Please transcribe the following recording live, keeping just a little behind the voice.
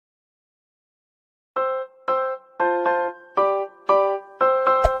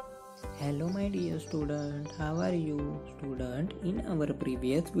dear student, how are you? Student, in our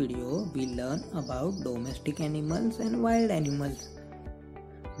previous video, we learned about domestic animals and wild animals.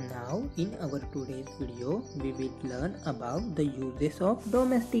 Now, in our today's video, we will learn about the uses of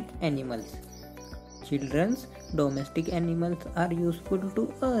domestic animals. Children's domestic animals are useful to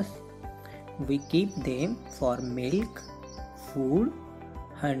us. We keep them for milk, food,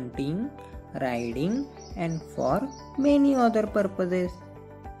 hunting, riding, and for many other purposes.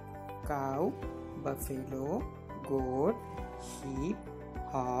 Cow, buffalo, goat, sheep,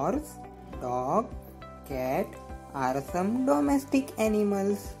 horse, dog, cat are some domestic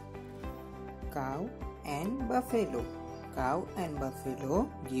animals. Cow and buffalo. Cow and buffalo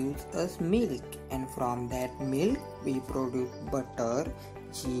gives us milk, and from that milk we produce butter,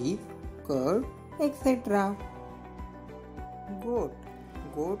 cheese, curd, etc. Goat.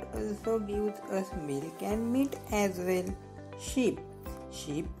 Goat also gives us milk and meat as well. Sheep.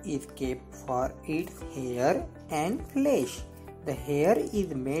 Sheep is kept for its hair and flesh. The hair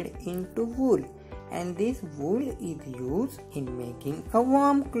is made into wool, and this wool is used in making a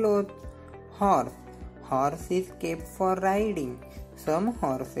warm cloth. Horse. Horse is kept for riding. Some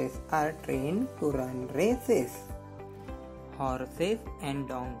horses are trained to run races. Horses and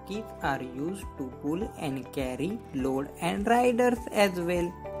donkeys are used to pull and carry load and riders as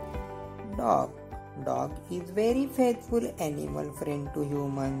well. Dog. Dog is very faithful animal friend to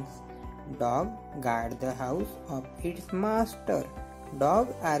humans. Dog guard the house of its master.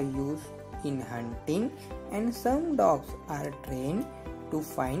 Dogs are used in hunting, and some dogs are trained to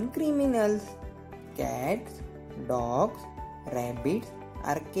find criminals. Cats, dogs, rabbits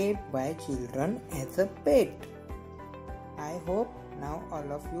are kept by children as a pet. I hope now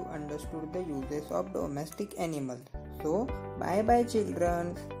all of you understood the uses of domestic animals. So, bye bye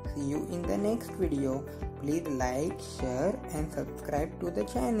children. See you in the next video. Please like, share and subscribe to the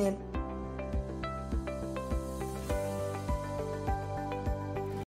channel.